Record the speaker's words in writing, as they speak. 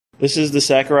This is the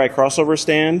Sakurai crossover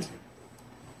stand.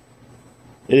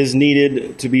 It is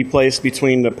needed to be placed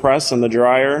between the press and the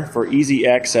dryer for easy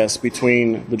access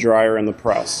between the dryer and the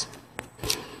press.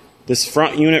 This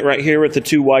front unit right here with the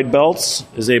two wide belts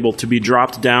is able to be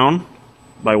dropped down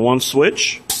by one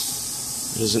switch.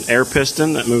 There's an air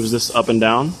piston that moves this up and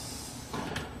down.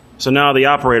 So now the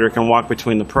operator can walk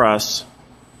between the press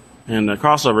and the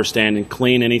crossover stand and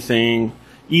clean anything.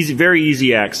 Easy, very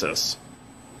easy access.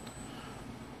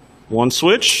 One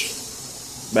switch,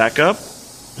 back up,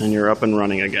 and you're up and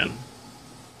running again.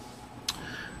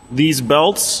 These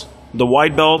belts, the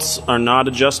wide belts, are not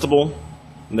adjustable.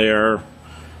 They are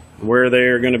where they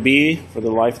are going to be for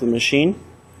the life of the machine.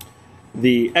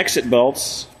 The exit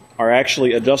belts are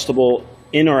actually adjustable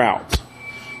in or out.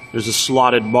 There's a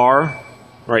slotted bar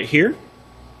right here,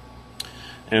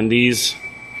 and these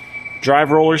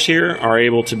drive rollers here are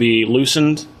able to be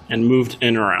loosened and moved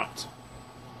in or out.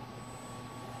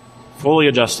 Fully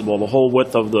adjustable, the whole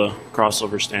width of the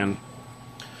crossover stand.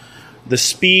 The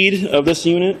speed of this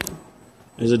unit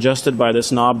is adjusted by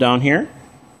this knob down here.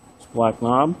 This black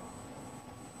knob.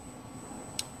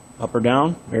 Up or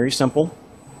down, very simple.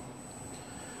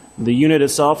 The unit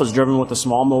itself is driven with a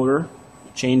small motor,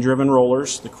 chain-driven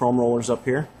rollers, the chrome rollers up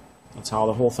here. That's how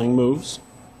the whole thing moves.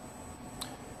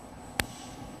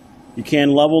 You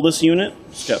can level this unit.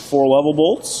 It's got 4 level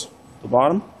bolts at the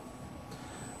bottom.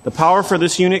 The power for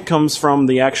this unit comes from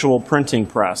the actual printing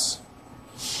press.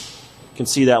 You can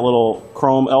see that little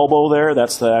chrome elbow there.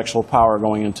 That's the actual power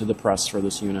going into the press for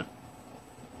this unit.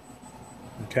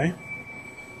 Okay.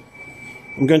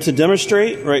 I'm going to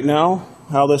demonstrate right now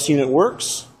how this unit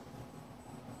works.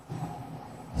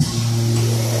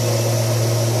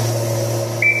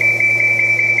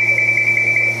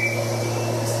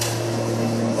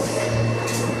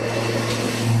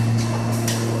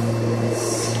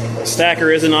 The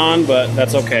stacker isn't on, but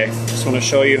that's okay. Just want to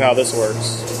show you how this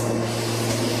works.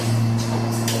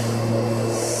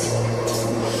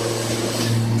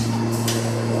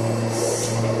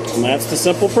 And that's the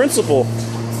simple principle.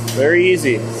 Very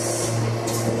easy.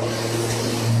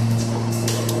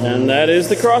 And that is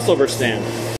the crossover stand.